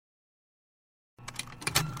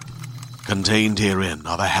Contained herein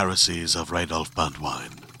are the heresies of Radolf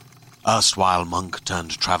Burntwine, erstwhile monk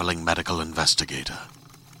turned traveling medical investigator.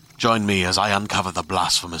 Join me as I uncover the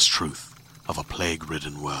blasphemous truth of a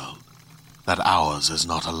plague-ridden world, that ours is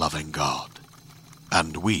not a loving God,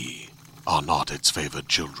 and we are not its favored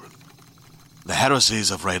children. The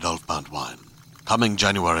heresies of Radolf Burntwine, coming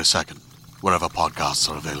January 2nd, wherever podcasts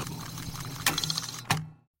are available.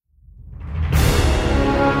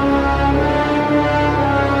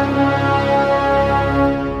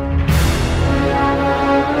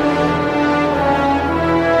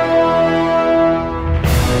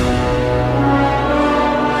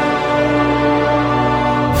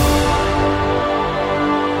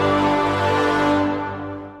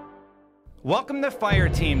 Welcome to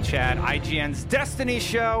Fireteam Chat, IGN's Destiny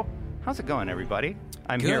show. How's it going, everybody?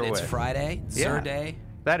 I'm Good. here It's with Friday, Sir Day.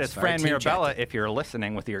 That is Fran Fireteam Mirabella, Chat. if you're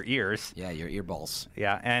listening with your ears. Yeah, your earballs.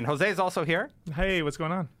 Yeah, and Jose's also here. Hey, what's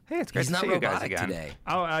going on? Hey, it's great He's to not see you guys robotic again. today.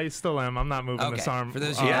 Oh, I still am. I'm not moving this arm. For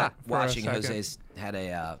those of you for a watching, second. Jose's had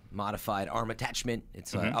a modified arm attachment.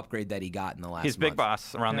 It's an upgrade that he got in the last He's big month.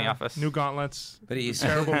 boss around the office. New gauntlets. But he's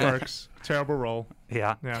Terrible works. Terrible roll.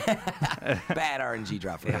 Yeah. Yeah. bad RNG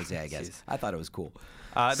drop for Jose, I guess. Jeez. I thought it was cool.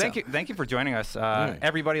 Thank you for joining us,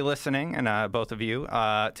 everybody listening, and both of you.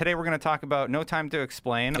 Today we're going to talk about No Time to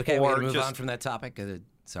Explain. Okay, or we're going to move just... on from that topic.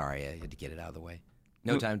 Sorry, I had to get it out of the way.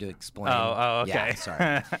 No time to explain. Oh, okay. Yeah,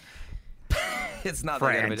 sorry. It's not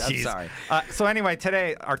that good, I'm sorry. So anyway,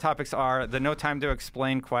 today our topics are the No Time to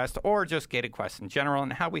Explain quest, or just gated quests in general,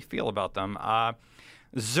 and how we feel about them.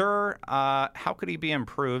 Xur, how could he be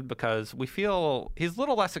improved? Because we feel he's a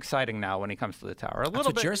little less exciting now when he comes to the tower. That's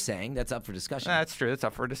what you're saying. That's up for discussion. That's true. That's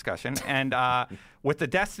up for discussion. And with the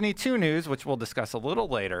Destiny 2 news, which we'll discuss a little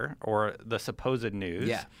later, or the supposed news,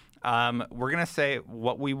 we're going to say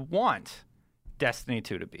what we want Destiny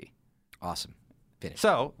 2 to be. Awesome. Finish.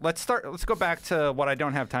 So let's go back to what I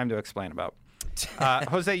don't have time to explain about.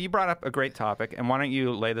 Jose, you brought up a great topic, and why don't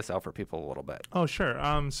you lay this out for people a little bit? Oh, sure.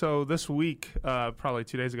 So this week, probably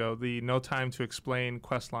 2 days ago, the No Time to Explain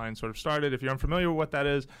quest line sort of started. If you're unfamiliar with what that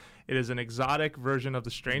is, it is an exotic version of the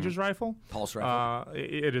Stranger's Rifle. Pulse rifle.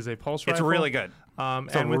 It is a pulse It's rifle. really good. And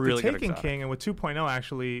with really the good Taken exotic. King and with 2.0,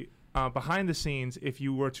 actually, behind the scenes, if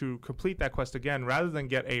you were to complete that quest again, rather than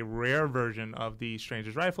get a rare version of the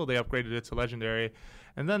Stranger's Rifle, they upgraded it to Legendary.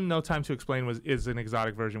 And then No Time to Explain is an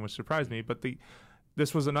exotic version, which surprised me. But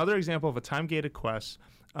this was another example of a time-gated quest.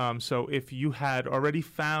 So if you had already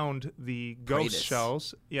found the ghost Praetus.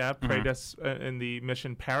 shells, Praetus in the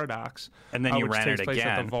mission Paradox, And then you which ran takes it place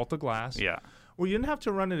at again. the Vault of Glass. Yeah. Well, you didn't have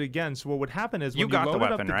to run it again. So what would happen is when You got the loaded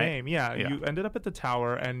weapon, up the right? game, you ended up at the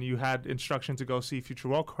tower and you had instruction to go see Future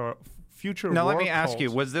War Now, let me War ask you,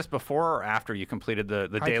 Cult. was this before or after you completed the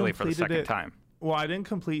daily for the completed second it- time? Well, I didn't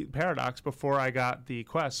complete Paradox before I got the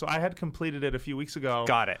quest. So I had completed it a few weeks ago.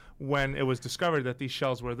 Got it. When it was discovered that these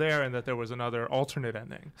shells were there and that there was another alternate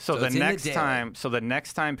ending. So it's in the the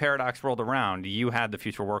next time Paradox rolled around, you had the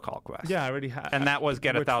Future War Call quest. Yeah, I already had. And that was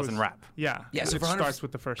get which 1,000 was- rep. Yeah. Yeah, so it for starts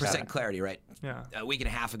with the first percent step. clarity, right? Yeah. A week and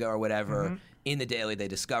a half ago or whatever, in the daily, they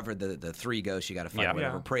discovered the three ghosts you got to fight, Yeah.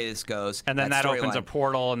 whatever. Yeah. Praetus goes. And then that opens a storyline.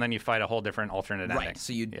 portal, and then you fight a whole different alternate ending. Right,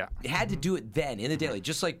 so you had to do it then in the daily,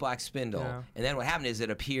 just like Black Spindle. Yeah. And then what happened is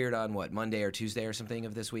it appeared on Monday or Tuesday or something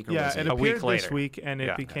of this week. Or Yeah, was it A week appeared this later. week, and it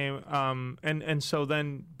Yeah. became and so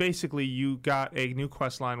then basically you got a new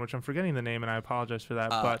quest line, which I'm forgetting the name, and I apologize for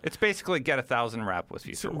that. But It's basically get 1,000 rep with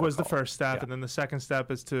Future War was the Call. first step, Yeah. and then the second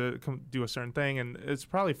step is to do a certain thing, and it's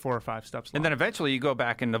probably 4 or 5 steps long. And then eventually you go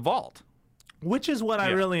back into Vault. Which is what I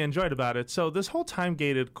Yeah. really enjoyed about it. So this whole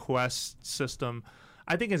time-gated quest system,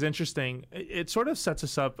 I think, is interesting. It sort of sets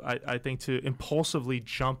us up, I think, to impulsively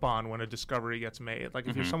jump on when a discovery gets made. Like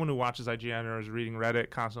if you're someone who watches IGN or is reading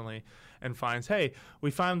Reddit constantly and finds, hey,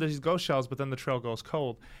 we found these ghost shells, but then the trail goes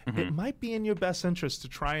cold. It might be in your best interest to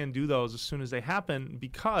try and do those as soon as they happen,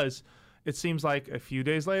 because it seems like a few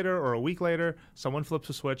days later or a week later, someone flips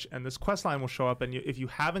a switch and this quest line will show up. And if you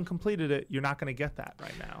haven't completed it, you're not going to get that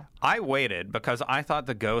right now. I waited because I thought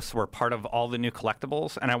the ghosts were part of all the new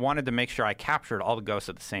collectibles, and I wanted to make sure I captured all the ghosts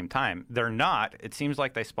at the same time. They're not. It seems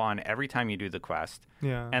like they spawn every time you do the quest,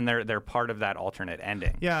 and they're part of that alternate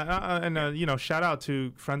ending. Yeah, and shout out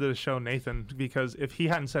to friend of the show Nathan, because if he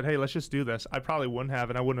hadn't said, "Hey, let's just do this," I probably wouldn't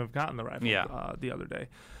have, and I wouldn't have gotten the rifle the other day.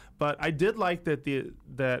 But I did like that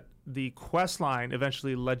the quest line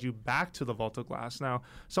eventually led you back to the Vault of Glass. Now,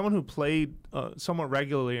 someone who played somewhat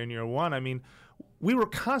regularly in year one, I mean, we were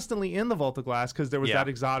constantly in the Vault of Glass because there was that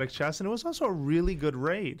exotic chest, and it was also a really good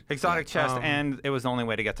raid. Exotic chest, and it was the only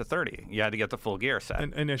way to get to 30. You had to get the full gear set.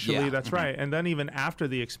 Initially, that's right. And then even after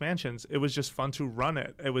the expansions, it was just fun to run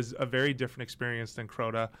it. It was a very different experience than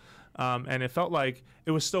Crota. And it felt like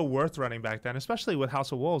it was still worth running back then, especially with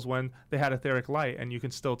House of Wolves when they had Etheric Light, and you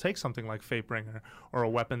can still take something like Fatebringer or a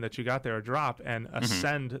weapon that you got there, a drop, and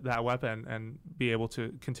ascend that weapon and be able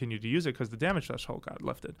to continue to use it because the damage threshold got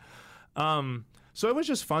lifted. So it was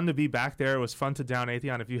just fun to be back there. It was fun to down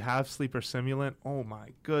Atheon. If you have Sleeper Simulant, oh my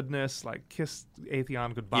goodness, like kiss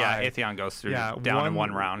Atheon goodbye. Yeah, Atheon goes through down in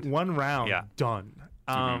one round. One round, done.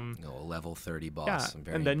 Level 30 boss. Yeah, I'm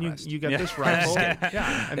very and then impressed. you get this rifle.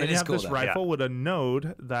 And then you have cool, this rifle with a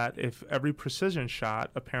node that, if every precision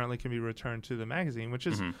shot, apparently can be returned to the magazine, which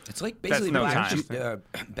is it's like basically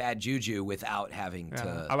bad juju without having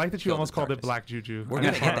to. I like that you almost called it black juju. We're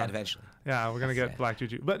gonna get that eventually. Yeah, we're gonna get black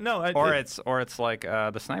juju, but no. It's like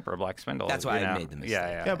the sniper Black Spindle. That's why I made the mistake.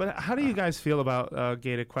 Yeah. But how do you guys feel about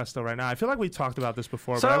gated quest though right now? I feel like we talked about this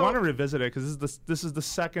before, but I want to revisit it because this is the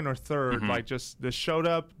second or third. Like, just this showed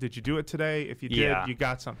up. Did you do it today? If you did, you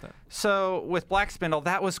got something. So with Black Spindle,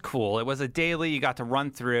 that was cool. It was a daily you got to run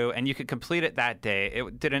through, and you could complete it that day.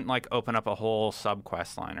 It didn't like open up a whole sub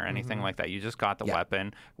quest line or anything like that. You just got the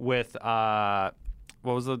weapon with what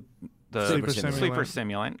was the Sleeper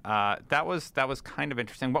Simulant. That was kind of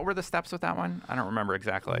interesting. What were the steps with that one? I don't remember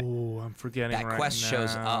exactly. Oh, I'm forgetting. That quest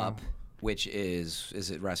shows up, which is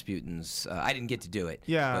it Rasputin's? I didn't get to do it.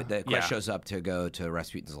 Yeah. But the quest shows up to go to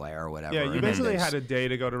Rasputin's lair or whatever. Yeah, you basically had a day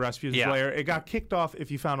to go to Rasputin's lair. It got kicked off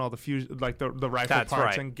if you found all the the rifle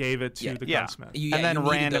parts and gave it to the gunsmith. And then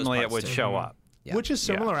randomly it would show up. Yeah. Which is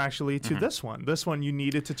similar actually to this one. This one you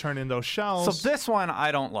needed to turn in those shells. So this one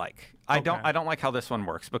I don't like. I don't like how this one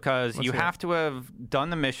works because you have to have done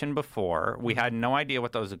the mission before. We had no idea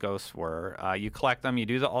what those ghosts were. You collect them, you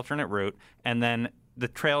do the alternate route, and then the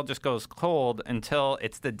trail just goes cold until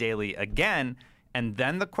it's the daily again, and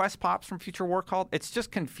then the quest pops from Future War Cult. It's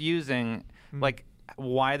just confusing, like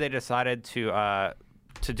why they decided to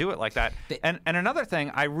do it like that. And another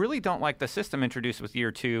thing, I really don't like the system introduced with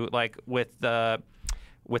Year 2, like with the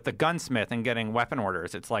gunsmith and getting weapon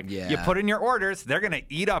orders. It's like you put in your orders, they're going to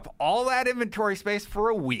eat up all that inventory space for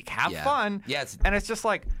a week. Have fun. Yeah, and it's just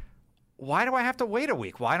like, why do I have to wait a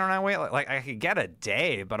week? Why don't I wait? Like I could get a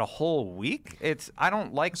day, but a whole week? I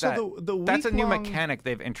don't like that. That's a new mechanic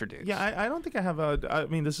they've introduced. Yeah, I don't think I have I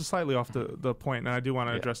mean, this is slightly off the point, and I do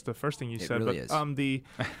want to address the first thing you said. Really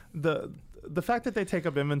but the fact that they take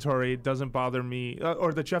up inventory doesn't bother me,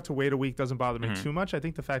 or that you have to wait a week doesn't bother me too much. I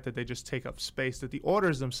think the fact that they just take up space, that the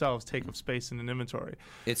orders themselves take up space in an inventory.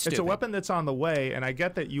 It's a weapon that's on the way, and I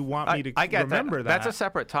get that you want me to remember that. That's a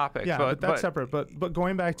separate topic. Yeah, but that's separate. But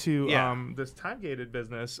going back to this time-gated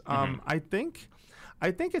business, I think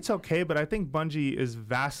it's okay, but I think Bungie is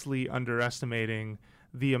vastly underestimating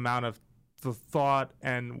the amount of the thought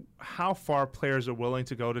and how far players are willing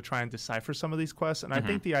to go to try and decipher some of these quests. And I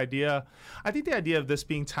think the idea of this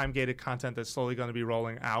being time-gated content that's slowly going to be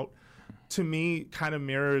rolling out, to me, kind of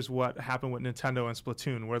mirrors what happened with Nintendo and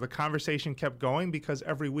Splatoon, where the conversation kept going because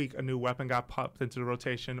every week a new weapon got popped into the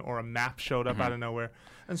rotation or a map showed up out of nowhere.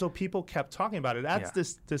 And so people kept talking about it. That's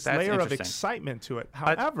this layer of excitement to it.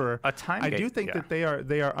 However, I do think that they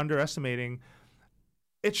are underestimating.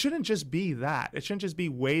 It shouldn't just be that. It shouldn't just be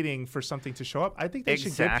waiting for something to show up. I think they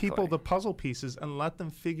should give people the puzzle pieces and let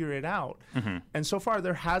them figure it out. And so far,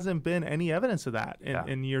 there hasn't been any evidence of that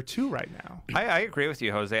in Year 2 right now. I agree with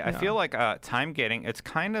you, Jose. I feel like time gating, it's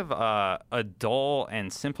kind of a dull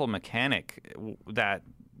and simple mechanic that,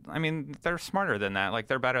 I mean, they're smarter than that. Like,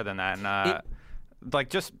 they're better than that. And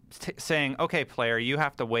like just saying, okay, player, you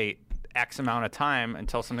have to wait X amount of time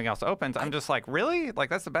until something else opens. I'm just like, really? Like,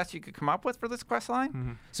 that's the best you could come up with for this quest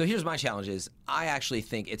line? So here's my challenge is I actually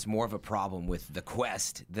think it's more of a problem with the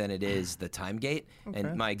quest than it is the time gate.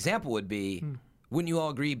 And my example would be, wouldn't you all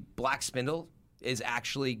agree Black Spindle is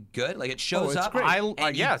actually good? Like, it shows up.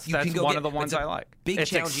 Great. Yes, that's one of the ones I like.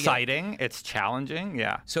 It's exciting. It's challenging.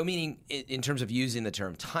 Yeah. So meaning in terms of using the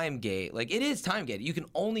term time gate, like, it is time gate. You can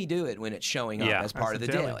only do it when it's showing up as part of the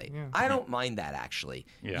daily. Yeah. I don't mind that, actually.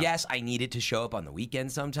 Yeah. Yes, I need it to show up on the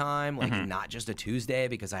weekend sometime, like not just a Tuesday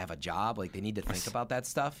because I have a job. Like, they need to think about that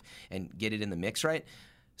stuff and get it in the mix, right?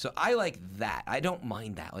 So I like that. I don't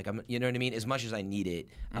mind that. Like, you know what I mean? As much as I need it,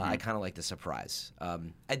 I kind of like the surprise.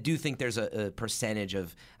 I do think there's a percentage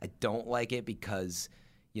of I don't like it because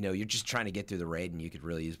you're just trying to get through the raid, and you could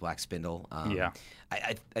really use Black Spindle.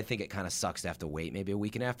 I think it kind of sucks to have to wait maybe a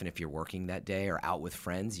week and a half, and if you're working that day or out with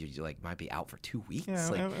friends, you like might be out for 2 weeks.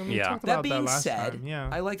 That being said,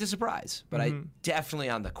 I like the surprise, but I definitely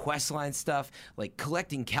on the questline stuff, like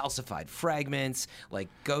collecting calcified fragments, like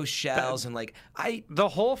ghost shells, and like the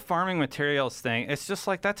whole farming materials thing. It's just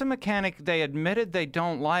like that's a mechanic they admitted they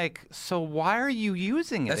don't like. So why are you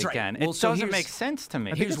using it again? Well, it doesn't make sense to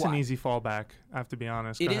me. I think it's an easy fallback. I have to be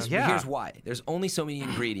honest. It is. But here's why. There's only so many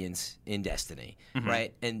ingredients in Destiny,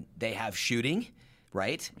 right? And they have shooting,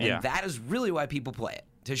 right? And that is really why people play it,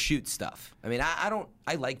 to shoot stuff. I mean,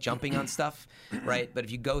 I like jumping on stuff, right? But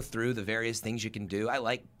if you go through the various things you can do, I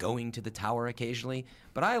like going to the tower occasionally,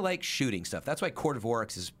 but I like shooting stuff. That's why Court of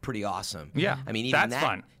Oryx is pretty awesome. Yeah, I mean, even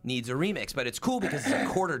that needs a remix, but it's cool because it's a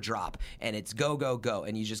quarter drop, and it's go, go, go,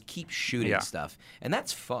 and you just keep shooting stuff. And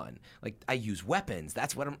that's fun. Like, I use weapons.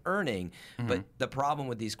 That's what I'm earning. But the problem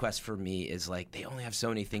with these quests for me is, like, they only have so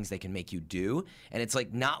many things they can make you do, and it's, like,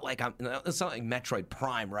 it's not like Metroid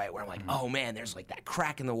Prime, right, where I'm like, oh, man, there's, like, that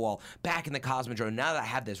crack in the wall, back in the Cosmodrome. Now that I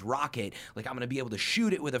have this rocket, like, I'm going to be able to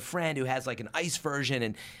shoot it with a friend who has, like, an ice version,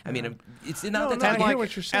 and, I mean, it's not that I hear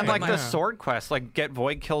what you're saying. And, like, the sword quest, like, get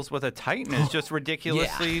void kills with a Titan is just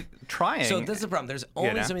ridiculously trying. So this is the problem. There's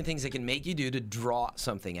only so many things they can make you do to draw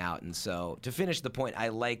something out. And so to finish the point, I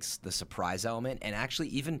like the surprise element. And actually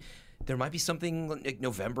even there might be something like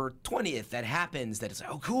November 20th that happens that is like,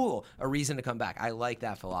 oh, cool, a reason to come back. I like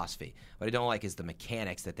that philosophy. What I don't like is the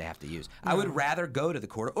mechanics that they have to use. I would rather go to the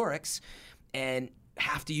Court of Oryx and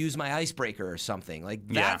have to use my icebreaker or something. Like,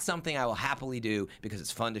 that's something I will happily do because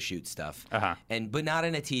it's fun to shoot stuff. But not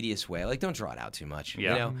in a tedious way. Like, don't draw it out too much. You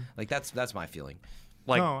know? Like, that's my feeling.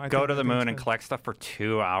 Like, go to the moon and collect stuff for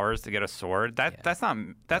 2 hours to get a sword. That's not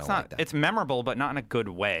like it's memorable, but not in a good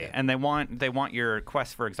way. And they want your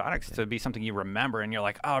quest for exotics to be something you remember, and you're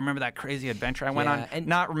like, oh, remember that crazy adventure I went on? And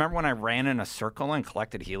not remember when I ran in a circle and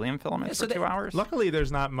collected helium filaments for 2 hours? Luckily,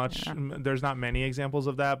 there's not much. There's not many examples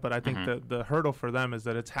of that, but I think the hurdle for them is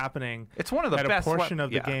that it's happening. It's one of the at best a portion of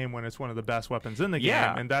the game when it's one of the best weapons in the game,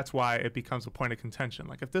 and that's why it becomes a point of contention.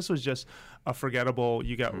 Like, if this was just a forgettable,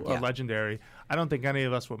 you get a legendary, I don't think any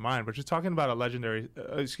of us would mind. But you're talking about a legendary,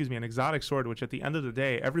 an exotic sword, which at the end of the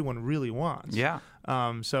day, everyone really wants.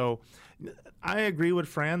 So I agree with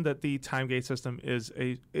Fran that the time gate system is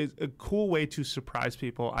a cool way to surprise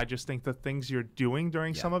people. I just think the things you're doing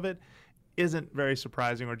during some of it isn't very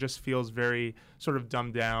surprising or just feels very sort of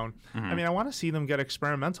dumbed down. I mean, I want to see them get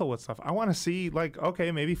experimental with stuff. I want to see, like,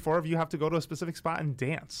 okay, maybe 4 of you have to go to a specific spot and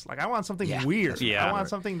dance. Like, I want something weird. I want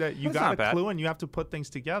something that you got a clue and you have to put things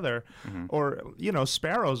together. Or,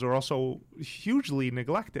 sparrows are also hugely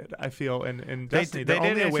neglected, I feel, in Destiny. They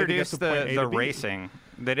didn't introduce the racing.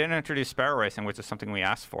 They didn't introduce sparrow racing, which is something we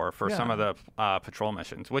asked for some of the patrol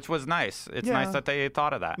missions, which was nice. It's nice that they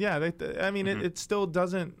thought of that. Yeah, I mean, it still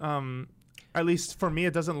doesn't... at least for me,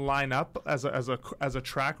 it doesn't line up as a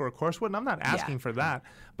track or a course would. And I'm not asking for that,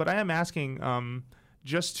 but I am asking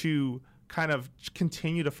just to kind of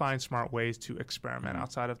continue to find smart ways to experiment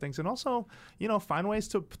outside of things, and also, find ways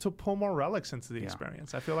to pull more relics into the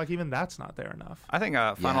experience. I feel like even that's not there enough. I think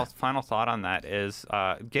final thought on that is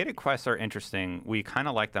gated quests are interesting. We kind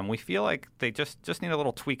of like them. We feel like they just need a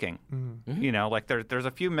little tweaking. Like there's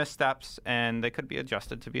a few missteps, and they could be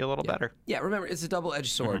adjusted to be a little better. Yeah, remember, it's a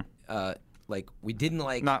double-edged sword. Like, we didn't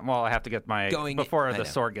like... I have to get my... Before the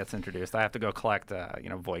sword gets introduced, I have to go collect,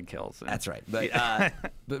 void kills. That's right. But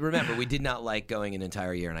but remember, we did not like going an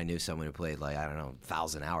entire year, and I knew someone who played,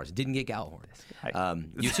 1,000 hours. Didn't get Galahorn.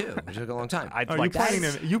 You too, which took a long time.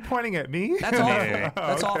 You pointing at me? That's awful.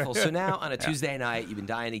 That's awful. So now, on a Tuesday night, you've been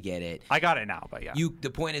dying to get it. I got it now, but the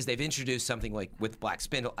point is, they've introduced something like with Black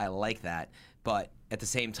Spindle. I like that. But at the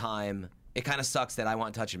same time... It kind of sucks that I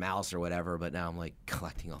want Touch of Malice or whatever, but now I'm like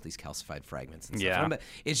collecting all these calcified fragments and stuff. But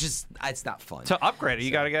it's not fun. To upgrade it,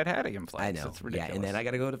 you got to get Hadium Flakes. I know. It's ridiculous. Yeah, and then I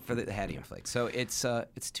got to go for the Hadium Flakes. So it's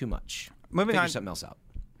too much. Figure something else out.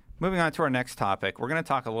 Moving on to our next topic, we're going to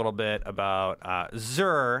talk a little bit about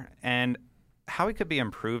Xur and how he could be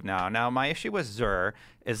improved now. Now, my issue with Xur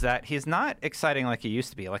is that he's not exciting like he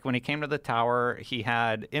used to be. Like when he came to the tower, he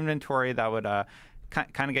had inventory that would...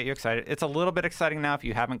 kind of get you excited. It's a little bit exciting now if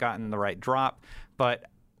you haven't gotten the right drop, but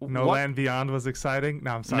No Land Beyond was exciting.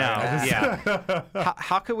 No, I'm sorry. No,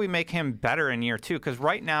 how could we make him better in year 2? Because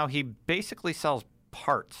right now he basically sells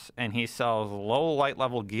parts and he sells low light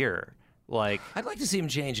level gear. Like, I'd like to see him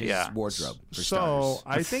change his wardrobe. For starters.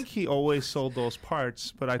 I think he always sold those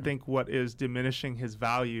parts, but I think what is diminishing his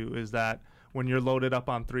value is that when you're loaded up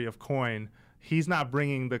on 3 of coin, he's not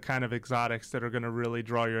bringing the kind of exotics that are going to really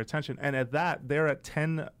draw your attention. And at that, they're at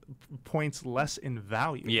 10 points less in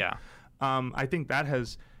value. Yeah. I think that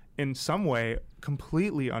has, in some way,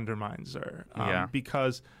 completely undermined Xur.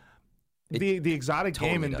 Because the exotic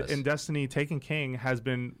totally game in Destiny Taken King has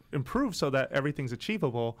been improved so that everything's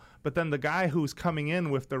achievable. But then the guy who's coming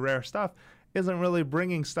in with the rare stuff isn't really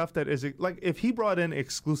bringing stuff that is like, if he brought in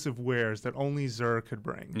exclusive wares that only Xur could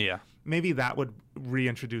bring, maybe that would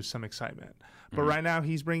reintroduce some excitement. But right now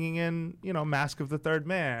he's bringing in, Mask of the Third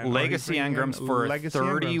Man, Legacy Engrams for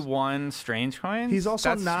 31 strange coins. He's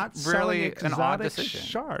also That's not really selling an odd exotic decision.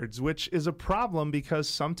 shards, which is a problem because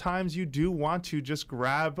sometimes you do want to just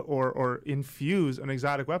grab or infuse an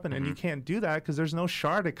exotic weapon, and you can't do that because there's no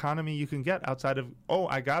shard economy you can get outside of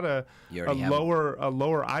I got a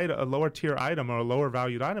lower tier item or a lower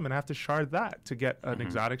valued item, and I have to shard that to get an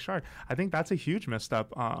exotic shard. I think that's a huge misstep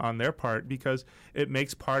on their part because it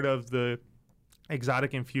makes part of the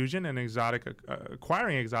exotic infusion and exotic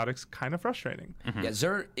acquiring exotics kind of frustrating. Yeah,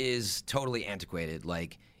 Xur is totally antiquated.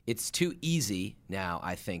 Like, it's too easy now,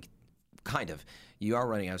 I think, kind of. You are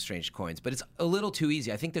running out of strange coins, but it's a little too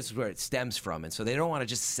easy. I think this is where it stems from, and so they don't want to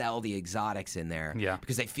just sell the exotics in there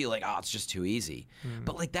because they feel like, it's just too easy.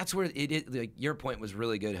 But like that's where it is. Like, your point was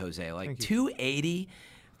really good, Jose. Like 280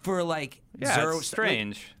 for like Xur. It's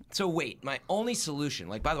strange. Like, so wait, my only solution,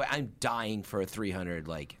 like, by the way, I'm dying for a 300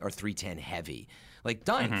 or 310 heavy, like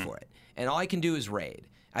dying for it, and all I can do is raid.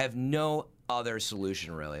 I have no other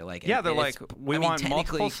solution really. Like, they're like, we want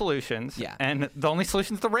multiple solutions, and the only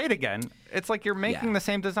solution is the raid again. It's like you're making the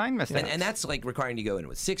same design mistakes, and that's like requiring you to go in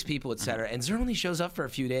with 6 people, etc. And Xur only shows up for a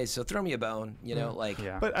few days, so throw me a bone,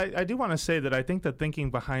 But I do want to say that I think the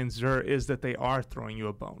thinking behind Xur is that they are throwing you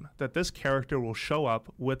a bone. That this character will show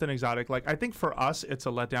up with an exotic. Like, I think for us, it's a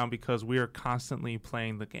letdown because we are constantly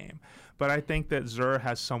playing the game. But I think that Xur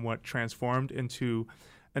has somewhat transformed into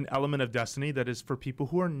an element of Destiny that is for people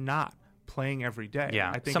who are not playing every day. Yeah,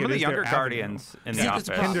 I think some of the younger Guardians in the office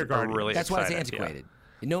are really That's why it's excited, antiquated.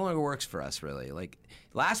 It no longer works for us, really. Like,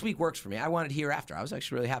 last week works for me. I wanted Hereafter. I was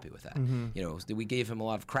actually really happy with that. We gave him a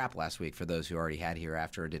lot of crap last week for those who already had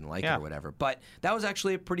Hereafter or didn't like it or whatever. But that was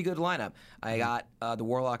actually a pretty good lineup. I got the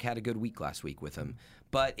Warlock had a good week last week with him.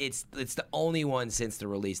 But it's the only one since the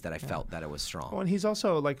release that I felt that it was strong. Well, and he's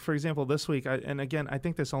also, like, for example, this week, and again, I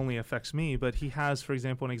think this only affects me, but he has, for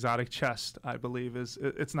example, an exotic chest, I believe.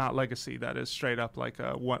 It's not Legacy. That is straight up like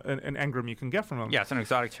an engram you can get from him. Yeah, it's an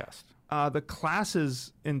exotic chest. The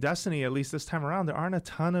classes in Destiny, at least this time around, there aren't a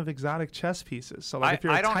ton of exotic chest pieces. So, like, if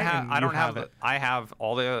you're a Titan, I have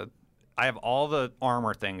all the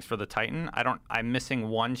armor things for the Titan. I'm missing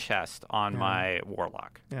one chest on my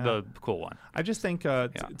Warlock, the cool one. I just think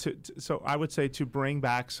so I would say to bring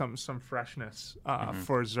back some freshness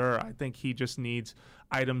for Xur, I think he just needs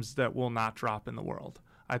items that will not drop in the world.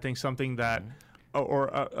 I think something that or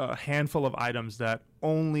a handful of items that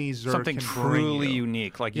only Xur something can truly bring you.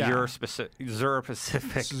 unique, like your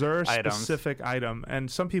Xur-specific item.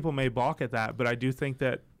 And some people may balk at that, but I do think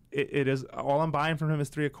that it is all I'm buying from him is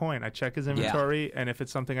 3 a coin. I check his inventory, and if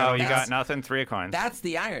it's something I don't you got nothing, 3 a coin. That's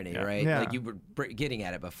the irony, right? Yeah. Like you were getting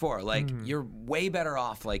at it before. Like you're way better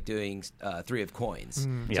off like doing 3 of coins.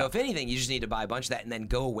 So if anything, you just need to buy a bunch of that and then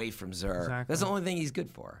go away from Xur. Exactly. That's the only thing he's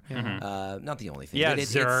good for. Not the only thing. Yeah, but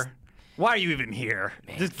Xur. Why are you even here?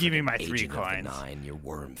 Man, just give me my 3 Agent of the coins. 9, your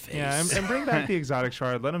worm face. Yeah, and bring back the exotic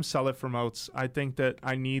shard. Let him sell it for motes. I think that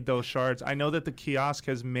I need those shards. I know that the kiosk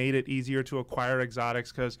has made it easier to acquire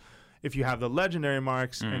exotics because if you have the legendary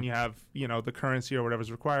marks and you have, the currency or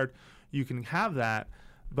whatever's required, you can have that.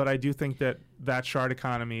 But I do think that shard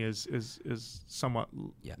economy is somewhat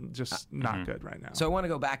just not good right now. So I want to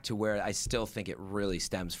go back to where I still think it really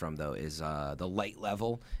stems from, though, is the light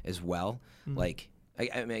level as well. Like,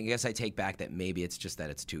 I mean, I guess I take back that maybe it's just that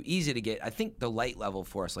it's too easy to get. I think the light level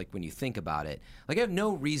for us, like when you think about it, like I have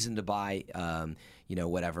no reason to buy,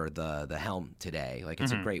 whatever the helm today. Like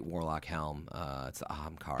it's a great Warlock helm. It's the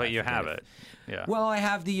Ahamkar. But you have it. Yeah. Well, I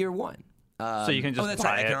have the year 1. So you can just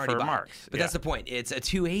buy it for marks. But that's the point. It's a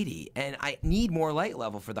 280, and I need more light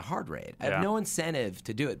level for the hard raid. I have no incentive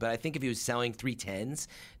to do it, but I think if he was selling 310s,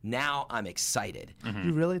 now I'm excited.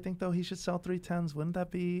 You really think, though, he should sell 310s? Wouldn't that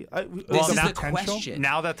be... this is the question.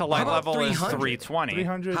 Now that the light level is 320.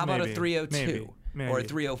 300, how about maybe. a 302? Maybe. Or a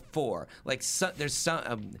 304? Like, there's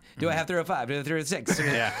some... do I have 305? Do I have 306?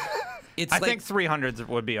 Yeah. I think 300s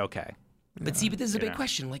would be okay. But see, this is a big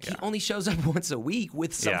question. Like, he only shows up once a week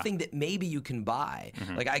with something that maybe you can buy.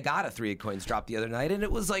 Like, I got a 3 of coins drop the other night, and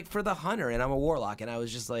it was like for the hunter, and I'm a warlock, and I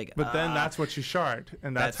was just like, But then that's what you shard,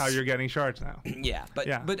 and that's how you're getting shards now.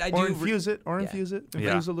 But I do infuse it,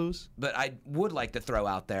 infuse a lose. But I would like to throw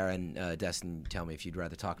out there, and Destin, tell me if you'd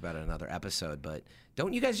rather talk about it in another episode. But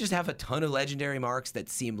don't you guys just have a ton of legendary marks that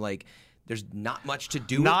seem like there's not much to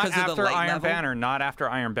do because of the light Iron level? Banner. Not after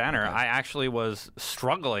Iron Banner. Okay. I actually was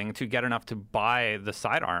struggling to get enough to buy the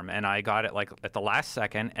sidearm, and I got it like at the last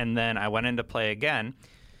second, and then I went in to play again,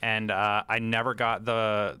 and I never got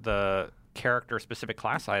the character-specific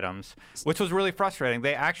class items, which was really frustrating.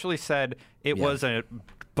 They actually said it was a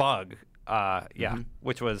bug,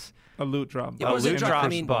 which was a loot drop. It was a loot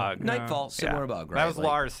drop. Bug. Nightfall, similar bug, right? That was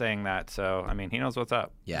Lars saying that, so I mean, he knows what's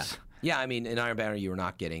up. Yeah. Yeah, I mean, in Iron Banner, you were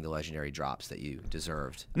not getting the legendary drops that you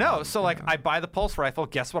deserved. No, so like I buy the pulse rifle.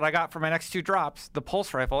 Guess what I got for my next 2 drops? The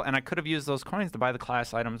pulse rifle, and I could have used those coins to buy the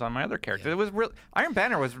class items on my other characters. It was Iron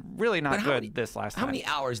Banner was really not good this last time. How many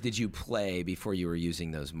hours did you play before you were using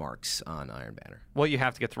those marks on Iron Banner? Well, you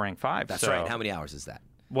have to get to rank 5. That's right. How many hours is that?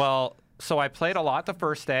 Well, so I played a lot the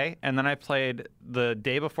first day, and then I played the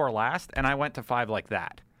day before last, and I went to 5 like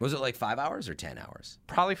that. Was it like 5 hours or 10 hours?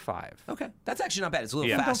 Probably 5. Okay, that's actually not bad. It's a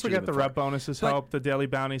little faster. Don't forget the rep bonuses help, the daily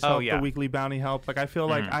bounties help, the weekly bounty help. Like I feel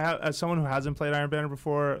like as someone who hasn't played Iron Banner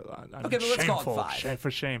before, but let's call it 5. For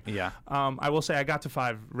shame. Yeah. I will say I got to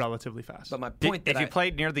 5 relatively fast. But my point, if you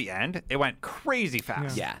played near the end, it went crazy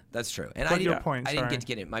fast. Yeah, that's true. And I didn't get to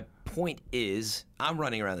get it. My point is, I'm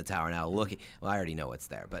running around the tower now looking. Well, I already know what's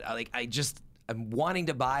there, but I'm wanting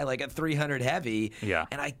to buy like a 300 heavy,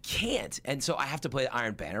 and I can't. And so I have to play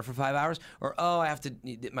Iron Banner for 5 hours, or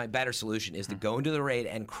my better solution is to go into the raid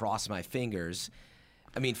and cross my fingers.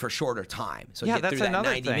 I mean, for shorter time. So get through that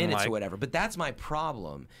 90 minutes or whatever. But that's my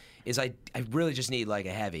problem, is I really just need like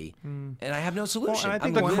a heavy, and I have no solution. Well, I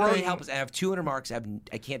think really helpless. I have 200 marks.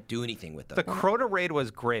 I can't do anything with them. The Crota raid was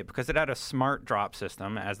great because it had a smart drop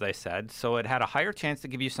system, as they said, so it had a higher chance to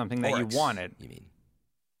give you something that you wanted. You mean?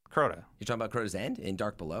 Crota. You're talking about Crota's End in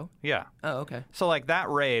Dark Below? Yeah. Oh, okay. So like that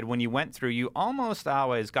raid, when you went through, you almost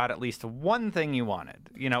always got at least one thing you wanted.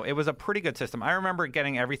 You know, it was a pretty good system. I remember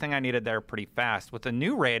getting everything I needed there pretty fast. With the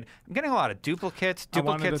new raid, I'm getting a lot of duplicates at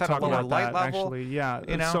a lower light level. Actually, yeah.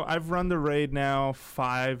 You know? So I've run the raid now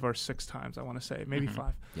 5 or 6 times, I want to say. Maybe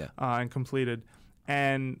 5. Yeah. And completed.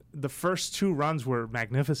 And the first 2 runs were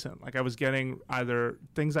magnificent. Like I was getting either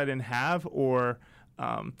things I didn't have or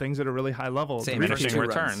things at a really high level. Diminishing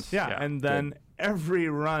returns. Yeah, and then every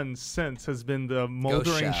run since has been the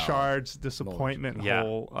moldering shards disappointment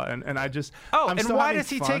hole. And I just... and why does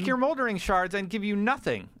he take your moldering shards and give you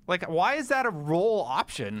nothing? Like, why is that a roll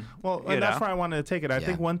option? Well, and that's where I wanted to take it. I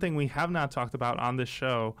think one thing we have not talked about on this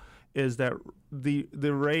show is that the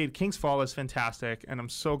raid, King's Fall, is fantastic, and I'm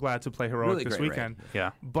so glad to play Heroic this weekend. Raid.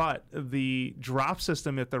 Yeah. But the drop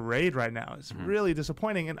system at the raid right now is really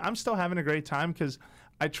disappointing, and I'm still having a great time because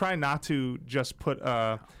I try not to just put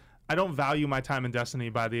I don't value my time in Destiny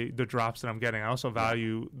by the drops that I'm getting. I also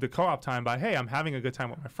value the co-op time by, hey, I'm having a good time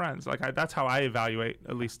with my friends. Like that's how I evaluate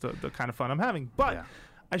at least the kind of fun I'm having. But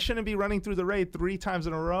I shouldn't be running through the raid 3 times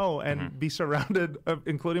in a row and be surrounded,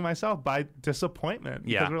 including myself, by disappointment.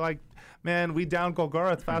 Yeah. Because we're like, man, we downed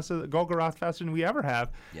Golgoroth faster than we ever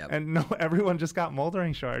have. Yep. And no, everyone just got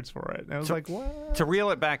moldering shards for it. And I was like, what? To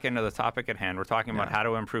reel it back into the topic at hand, we're talking about how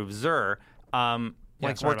to improve Xur.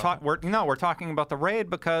 We're talking about the raid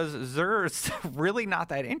because Xur is really not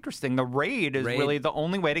that interesting. The raid is really the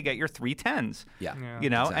only way to get your 310s. Yeah.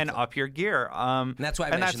 You know, and up your gear. And that's why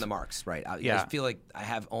I mentioned the marks, right? I feel like I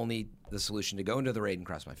have only the solution to go into the raid and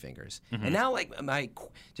cross my fingers. And now, like,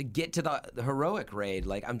 to get to the heroic raid,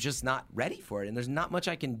 like, I'm just not ready for it, and there's not much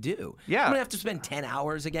I can do. Yeah. I'm gonna have to spend 10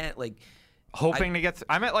 hours again, like. Hoping to get...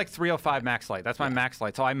 I'm at like 305 max light. That's my max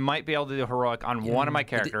light. So I might be able to do heroic on one of my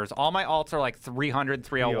characters. All my alts are like 300,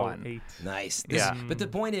 301. Nice. Yeah. But the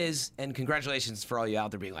point is, and congratulations for all you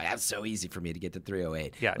out there being like, that's so easy for me to get to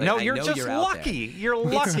 308. Yeah. Like, no, you're just lucky. You're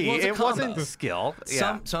lucky. It wasn't skill.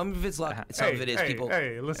 Some of it's luck. Some of it is people...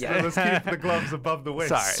 Hey, let's keep the gloves above the waist.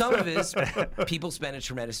 Sorry. Some of it is people spend a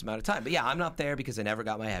tremendous amount of time. But yeah, I'm not there because I never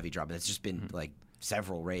got my heavy drop. And it's just been like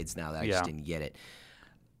several raids now that I just didn't get it.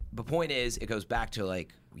 The point is, it goes back to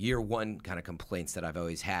like year one kind of complaints that I've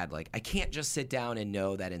always had. Like, I can't just sit down and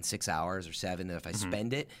know that in 6 hours or 7, that if I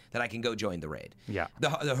spend it, that I can go join the raid. Yeah. The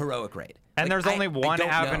heroic raid. And like, there's only one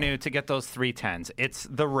avenue know. to get those 310s. It's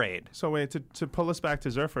the raid. So wait, to pull us back to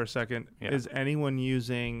Xur for a second, is anyone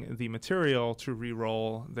using the material to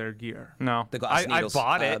re-roll their gear? No. The glass needles. I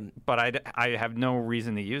bought it, but I have no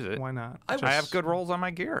reason to use it. Why not? I have good rolls on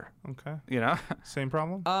my gear. Okay. You know? Same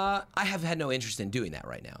problem? I have had no interest in doing that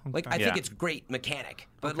right now. Okay. Like, I think it's great mechanic,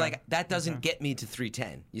 but like that doesn't get me to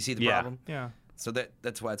 310. You see the problem? Yeah. So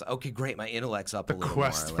that's why it's okay. Great, my intellect's up a little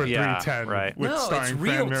quest more. for Like, 310. Right. no, it's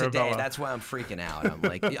real today. Mirabella. That's why I'm freaking out. I'm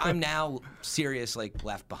like, I'm now serious, like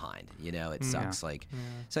left behind. You know, it sucks. Like,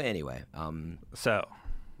 so anyway, So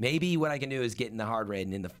maybe what I can do is get in the hard raid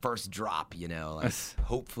and in the first drop, you know, like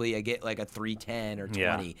hopefully I get like a 310 or 20.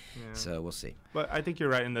 Yeah. So we'll see. But I think you're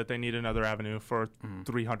right in that they need another avenue for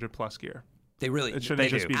 300 plus gear. They really It shouldn't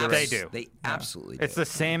just be the They race. do. They absolutely do. it's the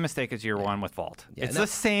same mistake as year one with Vault. Yeah, it's no. the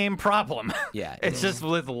same problem. Yeah, It's just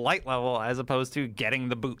with light level as opposed to getting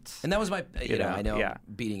the boots. And that was my, you know, know, I know yeah.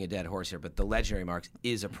 I'm beating a dead horse here, but the legendary marks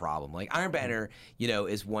is a problem. Like Iron Banner, you know,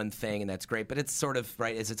 is one thing and that's great, but it's sort of,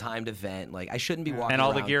 right, it's a timed event. Like I shouldn't be walking And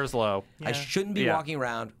all around, the gear's low. I shouldn't be Yeah. walking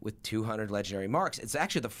around with 200 legendary marks. It's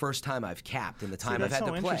actually the first time I've capped in the time I've that's had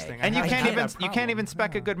so to play. interesting. And you I can't had even that you can't even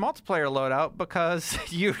spec a good multiplayer loadout because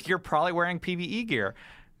you're probably wearing PvE gear.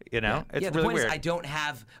 You know, it's the really point weird. is I don't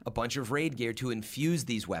have a bunch of raid gear to infuse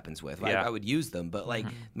these weapons with. Yeah. I would use them, but like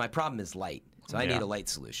my problem is light, so I Yeah. need a light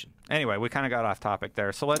solution. Anyway, we kind of got off topic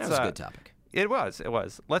there, so let's. That was a good topic. It was.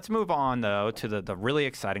 Let's move on though to the really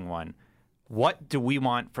exciting one. What do we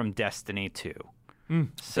want from Destiny 2?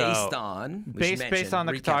 So, Based on based on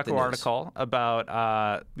the recap Kotaku news. article about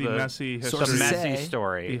The messy history the Sources messy say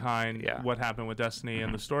story behind Yeah. what happened with Destiny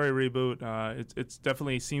and the story reboot. It's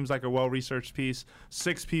definitely seems like a well-researched piece.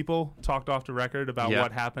 6 people talked off the record about Yeah.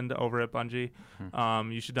 what happened over at Bungie.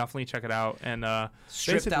 You should definitely check it out. And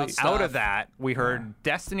Stripped basically, out stuff. Out of that, we heard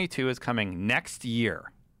Destiny 2 is coming next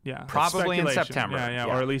year. yeah, it's probably in speculation. September. Yeah, Yeah.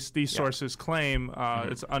 or at least these sources claim.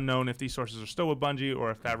 It's unknown if these sources are still with Bungie or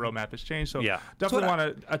if that roadmap has changed. So Yeah. definitely So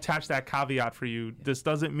want to attach that caveat for you. This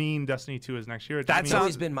doesn't mean Destiny 2 is next year. It just That It's means-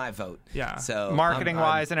 always been my vote. Yeah. So Marketing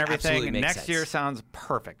wise and absolutely everything, makes next sense. year sounds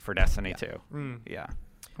perfect for Destiny 2. Yeah.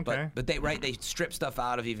 okay. But they stripped stuff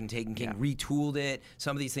out of even Taken King, retooled it.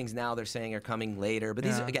 Some of these things now they're saying are coming later. But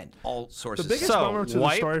these Yeah. again, all sources. The biggest So, bummer to the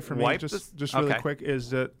story for me, wipe just this- really okay. quick, is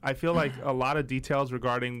that I feel like a lot of details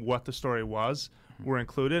regarding what the story was were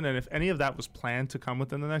included, and if any of that was planned to come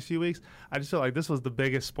within the next few weeks, I just feel like this was the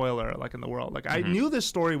biggest spoiler like in the world. Like I knew this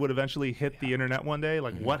story would eventually hit the internet one day.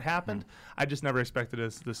 Like what happened, I just never expected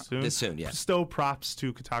it this soon. This soon, yeah. Still props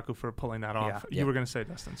to Kotaku for pulling that off. Yeah. You were going to say,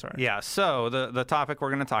 Dustin, sorry. Yeah, so the topic we're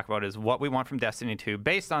going to talk about is what we want from Destiny 2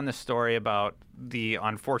 based on this story about the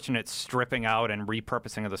unfortunate stripping out and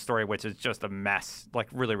repurposing of the story, which is just a mess. Like,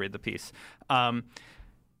 really read the piece.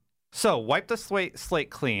 So, wipe the slate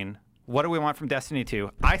clean. What do we want from Destiny 2?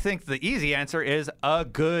 I think the easy answer is a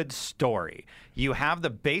good story. You have the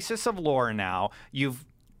basis of lore now.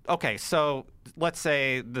 Okay, so let's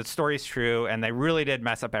say the story's true and they really did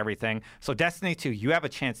mess up everything. So Destiny 2, you have a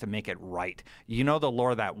chance to make it right. You know the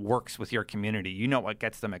lore that works with your community. You know what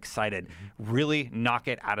gets them excited. Really knock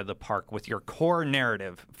it out of the park with your core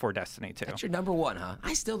narrative for Destiny 2. That's your number one, huh?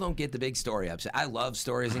 I still don't get the big story upset. I love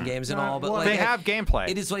stories and games and all, but well, like they have gameplay.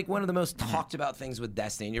 It is like one of the most talked about things with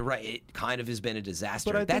Destiny. And you're right, it kind of has been a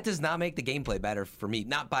disaster. But I That think- does not make the gameplay better for me,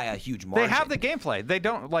 not by a huge margin. They have the gameplay. They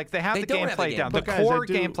don't like. They have They the don't have the gameplay down. The gameplay. But guys, core I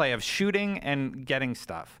do- gameplay of shooting and getting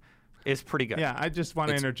stuff is pretty good. Yeah, I just want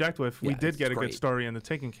to interject with we yeah, did it's get a great. good story in the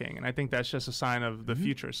Taken King, and I think that's just a sign of the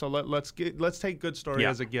future. So let's take good story Yeah.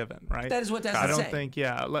 as a given, right? That is what I Destiny's don't saying. think.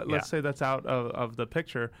 Yeah, let's say that's out of the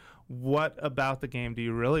picture. What about the game do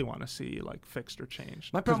you really want to see like fixed or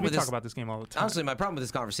changed? My problem we with talk this- about this game all the time. Honestly, my problem with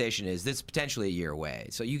this conversation is this is potentially a year away.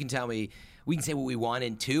 So you can tell me, we can say what we want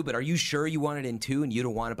in 2, but are you sure you want it in 2 and you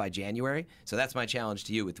don't want it by January? So that's my challenge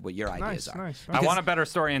to you with what your ideas are. nice. I want a better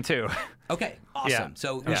story in 2. Okay, awesome. Yeah.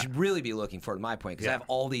 So we Yeah. should really be looking forward to my point because I Yeah. have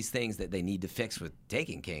all these things that they need to fix with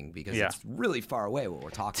Taken King because Yeah. it's really far away what we're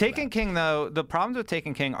talking Taken about. King, though, the problems with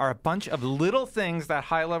Taken King are a bunch of little things that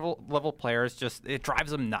high level players just, it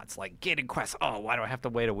drives them nuts. Like gated quests. Oh, why do I have to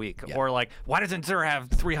wait a week? Yeah. Or like, why doesn't Xur have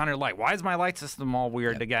 300 light? Why is my light system all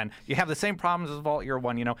weird again? You have the same problems as Vault Year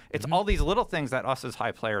 1. You know, it's all these little things that us as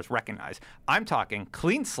high players recognize. I'm talking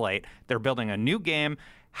clean slate. They're building a new game.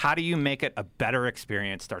 how do you make it a better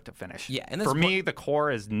experience start to finish? Yeah, and for me, the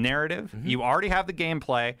core is narrative. You already have the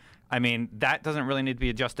gameplay. I mean, that doesn't really need to be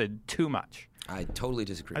adjusted too much. I totally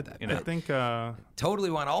disagree with that. I think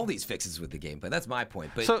totally want all these fixes with the gameplay. That's my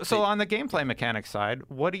point. But so on the gameplay mechanics side,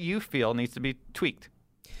 what do you feel needs to be tweaked?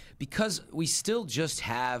 Because we still just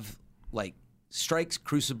have like Strikes,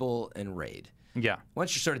 Crucible, and Raid. Yeah.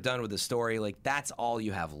 Once you're sort of done with the story, like that's all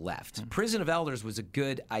you have left. Prison of Elders was a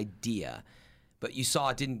good idea, but you saw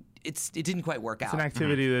it didn't quite work out. It's an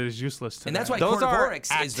activity that is useless to and that's why those Court of are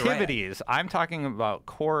Oryx activities. is the I'm talking about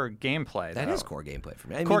core gameplay. That is core gameplay for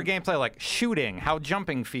me. Core gameplay like shooting, how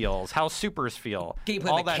jumping feels, how supers feel. Gameplay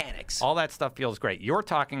all mechanics. All that stuff feels great. You're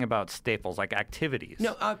talking about staples like activities.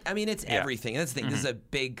 No, I mean, it's everything. That's the thing. This is a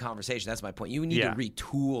big conversation. That's my point. You need to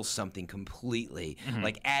retool something completely,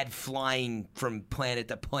 like add flying from planet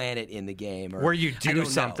to planet in the game. Or, where you do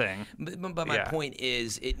something. But my point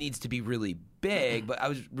is it needs to be really big. But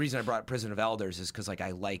reason I brought Prison of Elders is because like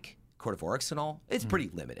I like Court of Oryx and all. It's pretty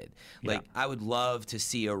limited. Like I would love to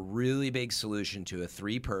see a really big solution to a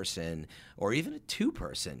 3-person or even a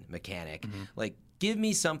 2-person mechanic. Like give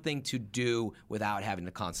me something to do without having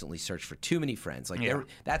to constantly search for too many friends. Like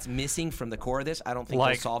that's missing from the core of this. I don't think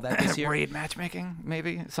they'll solve that this year. Raid matchmaking,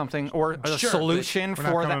 maybe something, or a Sure, solution we're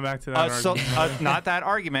not for coming that. back to that argument. Not that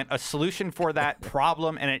argument. A solution for that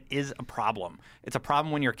problem, and it is a problem. It's a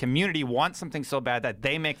problem when your community wants something so bad that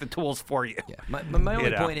they make the tools for you. Yeah. My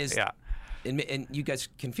only point is. And you guys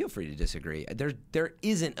can feel free to disagree. There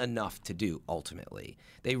isn't enough to do ultimately.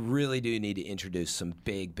 They really do need to introduce some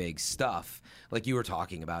big stuff, like you were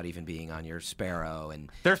talking about, even being on your Sparrow.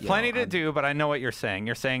 And there's plenty to do, but I know what you're saying.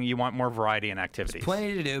 You're saying you want more variety in activities. There's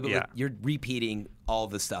plenty to do, but like, you're repeating all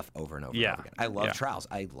the stuff over and over and over again. I love Trials.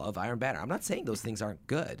 I love Iron Banner. I'm not saying those things aren't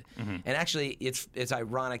good. And actually, it's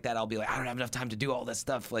ironic that I'll be like, I don't have enough time to do all this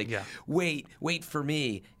stuff. Like, wait for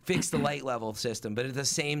me. Fix the light level system. But at the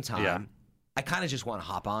same time. I kind of just want to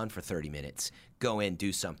hop on for 30 minutes, go in,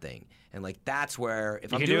 do something. And, like, that's where,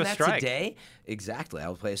 if I'm doing that today, exactly, I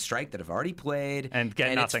will play a Strike that I've already played. And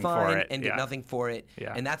get nothing for it. And get nothing for it.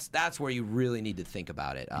 Yeah. And that's where you really need to think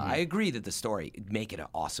about it. I agree that the story, make it an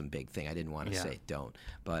awesome big thing. I didn't want to say don't.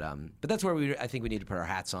 But that's where I think we need to put our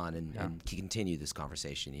hats on and continue this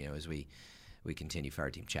conversation, as we continue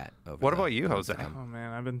Fireteam chat. What about you, Jose? Oh,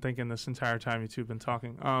 man, I've been thinking this entire time you two have been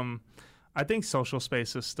talking. I think social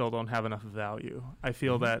spaces still don't have enough value. I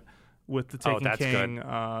feel that with the Taken King,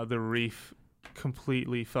 the Reef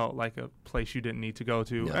completely felt like a place you didn't need to go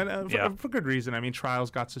to, and for good reason. I mean,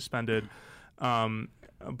 Trials got suspended,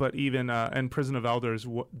 but even and Prison of Elders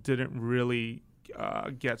didn't really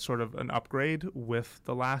get sort of an upgrade with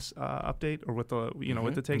the last update or with the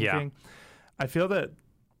with the Taken King. I feel that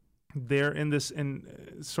they're in this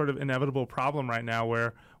sort of inevitable problem right now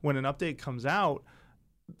where when an update comes out,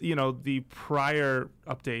 the prior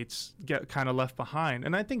updates get kind of left behind.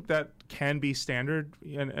 And I think that can be standard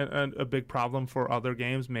and a big problem for other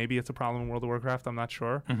games. Maybe it's a problem in World of Warcraft. I'm not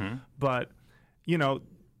sure. But,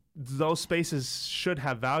 those spaces should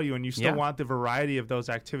have value, and you still want the variety of those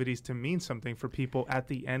activities to mean something for people at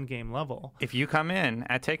the end game level. If you come in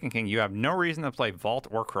at Taken King, you have no reason to play Vault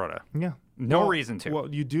or Crota. Yeah. No reason to.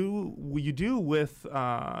 Well, you do with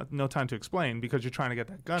No Time to Explain because you're trying to get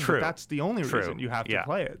that gun. True. But that's the only reason you have to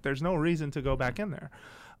play it. There's no reason to go back in there.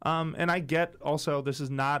 And I get also this is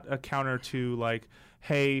not a counter to like,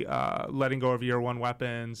 hey, letting go of year one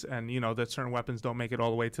weapons and, that certain weapons don't make it all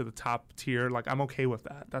the way to the top tier. Like, I'm okay with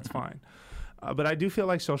that. That's fine. But I do feel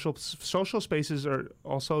like social spaces are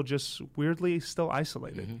also just weirdly still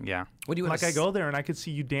isolated. Yeah. What do you like? I go there and I could see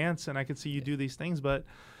you dance and I could see you do these things, but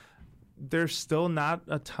there's still not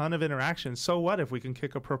a ton of interaction. So what if we can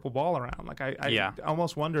kick a purple ball around? Like I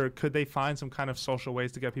almost wonder, could they find some kind of social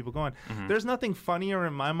ways to get people going? There's nothing funnier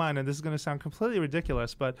in my mind, and this is going to sound completely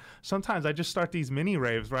ridiculous, but sometimes I just start these mini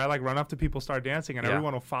raves where I like run up to people, start dancing, and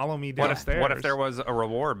everyone will follow me downstairs. What if there was a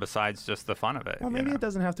reward besides just the fun of it? Well, maybe it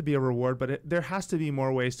doesn't have to be a reward, but there has to be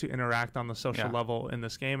more ways to interact on the social level in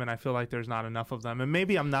this game, and I feel like there's not enough of them. And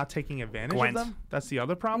maybe I'm not taking advantage of them. That's the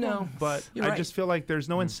other problem. No, but I just feel like there's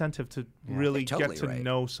no incentive to really get to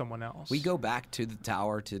know someone else. We go back to the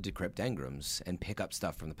tower to decrypt engrams and pick up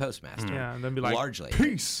stuff from the postmaster. Yeah, and then be like, largely,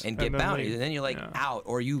 peace, and get bounties, and then you're like out,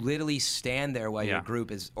 or you literally stand there while your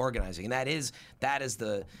group is organizing, and that is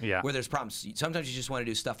the where there's problems. Sometimes you just want to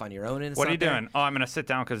do stuff on your own. And what are you doing? Oh, I'm going to sit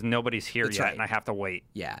down because nobody's here yet, and I have to wait.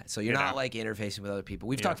 Yeah, so you're not like interfacing with other people.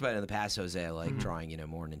 We've talked about it in the past, Jose, like drawing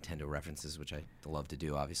more Nintendo references, which I love to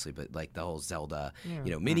do, obviously, but like the whole Zelda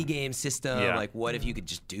mini game system. Like, what if you could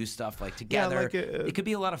just do stuff like together. It could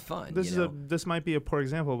be a lot of fun. This might be a poor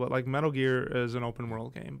example, but like Metal Gear is an open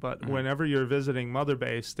world game. But whenever you're visiting Mother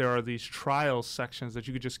Base, there are these trials sections that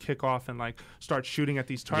you could just kick off and like start shooting at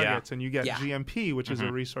these targets, and you get GMP, which is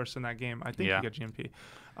a resource in that game. I think you get GMP.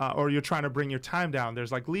 Or you're trying to bring your time down.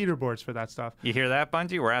 There's like leaderboards for that stuff. You hear that,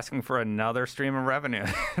 Bungie? We're asking for another stream of revenue.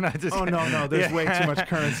 No. There's way too much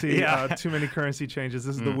currency, too many currency changes.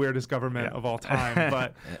 This is the weirdest government of all time.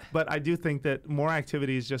 But I do think that more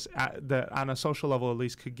activities just that on a social level at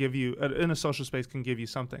least could give you, in a social space can give you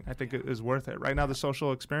something. I think it is worth it. Right now the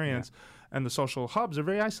social experience and the social hubs are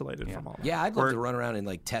very isolated from all that. Yeah, I'd love to run around and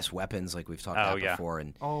like test weapons like we've talked about before.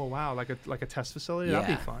 And like a test facility? Yeah,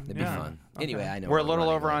 that'd be fun. That'd be fun. Okay. Anyway, I know we're a little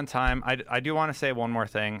over on time. I do want to say one more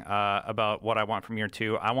thing about what I want from year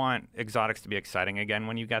 2. I want exotics to be exciting again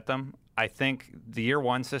when you get them. I think the year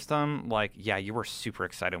 1 system, you were super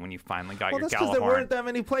excited when you finally got your Gjallarhorn. Well, that's because there weren't that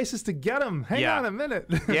many places to get them. Hang on a minute.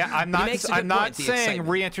 I'm not saying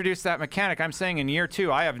reintroduce that mechanic. I'm saying in year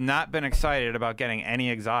 2, I have not been excited about getting any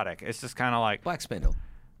exotic. It's just kind of like Black Spindle.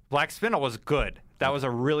 Black Spindle was good. That was a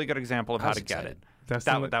really good example of how to get it.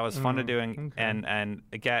 That was fun to do and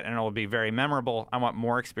get, and it will be very memorable. I want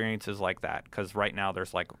more experiences like that because right now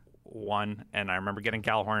there's like one, and I remember getting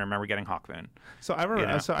Gjallarhorn. I remember getting Hawkmoon. So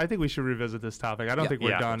I think we should revisit this topic. I don't think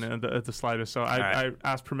we're done at the slightest. So I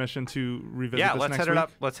asked permission to revisit. Yeah, this let's next head week. it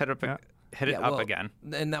up. Let's head it up. Hit it up again.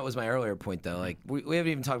 And that was my earlier point, though. Like we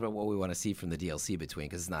haven't even talked about what we want to see from the DLC between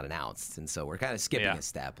because it's not announced, and so we're kind of skipping a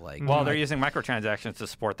step. They're using microtransactions to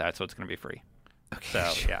support that, so it's going to be free.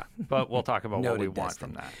 Okay. So but we'll talk about what we want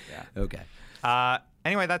from that. Yeah. Okay.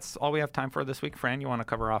 Anyway, that's all we have time for this week. Fran, you want to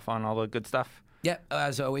cover off on all the good stuff? Yeah,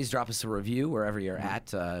 as always, drop us a review wherever you're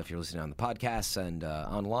at. If you're listening on the podcasts and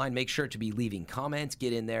online, make sure to be leaving comments.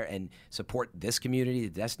 Get in there and support this community,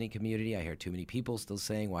 the Destiny community. I hear too many people still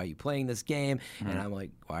saying, why are you playing this game? And I'm like,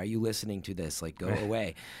 why are you listening to this? Like, go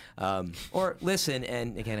away. Or listen,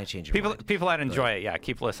 and again, I change your mind. People that enjoy it,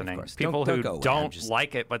 keep listening. People who don't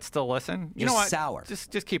like it but still listen, you know what? Sour.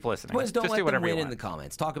 Just keep listening. Just let do them win in the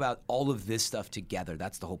comments. Talk about all of this stuff together.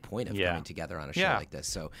 That's the whole point of coming together on a show like this.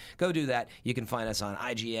 So go do that. You can find us on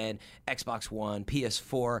IGN, Xbox One,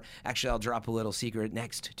 PS4. Actually, I'll drop a little secret.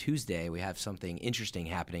 Next Tuesday, we have something interesting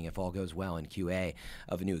happening, if all goes well in QA,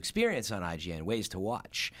 of a new experience on IGN, ways to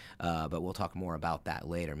watch. But we'll talk more about that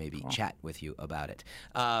later, maybe chat with you about it.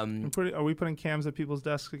 Are we putting cams at people's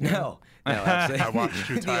desks again? No, absolutely. I watched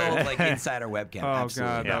you the old insider webcam. Oh,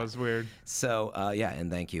 absolutely. God, that was weird. So, and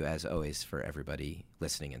thank you, as always, for everybody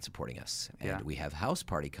listening and supporting us. And we have House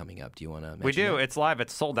Party coming up. Do you want to mention We do. that? It's live.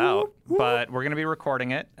 It's sold out, but we're going to be recording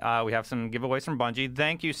it. We have some giveaways from Bungie.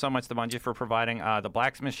 Thank you so much to Bungie for providing the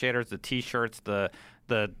Blacksmith shaders, the T-shirts, the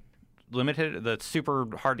limited, the super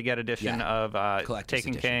hard to get edition of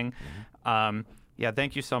Taken King.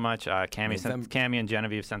 Thank you so much. Cammy and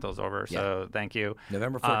Genevieve sent those over, so thank you.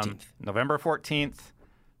 November 14th. November 14th.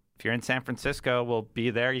 If you're in San Francisco, we'll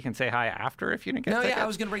be there. You can say hi after if you didn't get tickets. I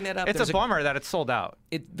was going to bring that up. It's a bummer that it's sold out.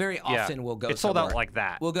 It very often will go It's somewhere. sold out like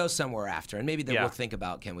that. We'll go somewhere after, and maybe then we'll think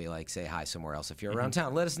about, can we say hi somewhere else? If you're around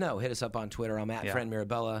town, let us know. Hit us up on Twitter. I'm at Friend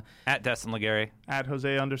Mirabella. At Destin Legary. At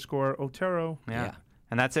Jose_Otero. Yeah.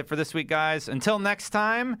 And that's it for this week, guys. Until next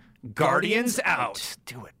time, Guardians out.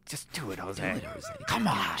 Do it. Just do it, Jose. Do it, Jose. Come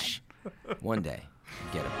on. One day,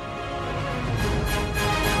 get him.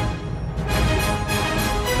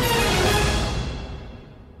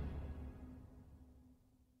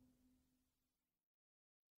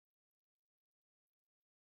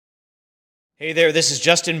 Hey there, this is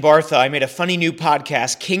Justin Bartha. I made a funny new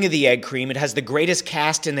podcast, King of the Egg Cream. It has the greatest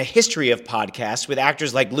cast in the history of podcasts with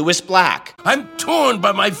actors like Louis Black. I'm torn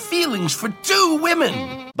by my feelings for two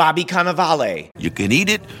women. Bobby Cannavale. You can eat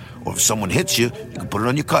it, or if someone hits you, you can put it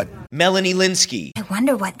on your cut. Melanie Linsky. I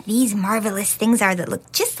wonder what these marvelous things are that look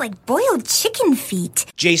just like boiled chicken feet.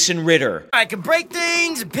 Jason Ritter. I can break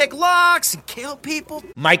things and pick locks and kill people.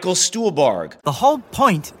 Michael Stuhlbarg. The whole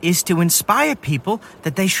point is to inspire people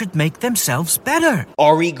that they should make themselves better.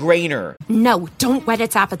 Ari Grainer. No, don't whet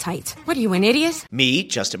its appetite. What are you, an idiot? Me,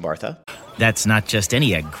 Justin Bartha. That's not just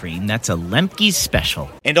any egg cream, that's a Lemke's special.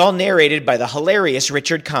 And all narrated by the hilarious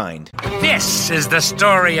Richard Kind. This is the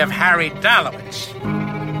story of Harry Dalowitz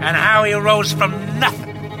and how he rose from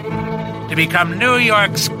nothing to become New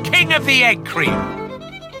York's King of the Egg Cream.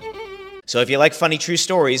 So if you like funny true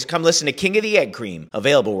stories, come listen to King of the Egg Cream,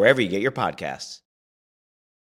 available wherever you get your podcasts.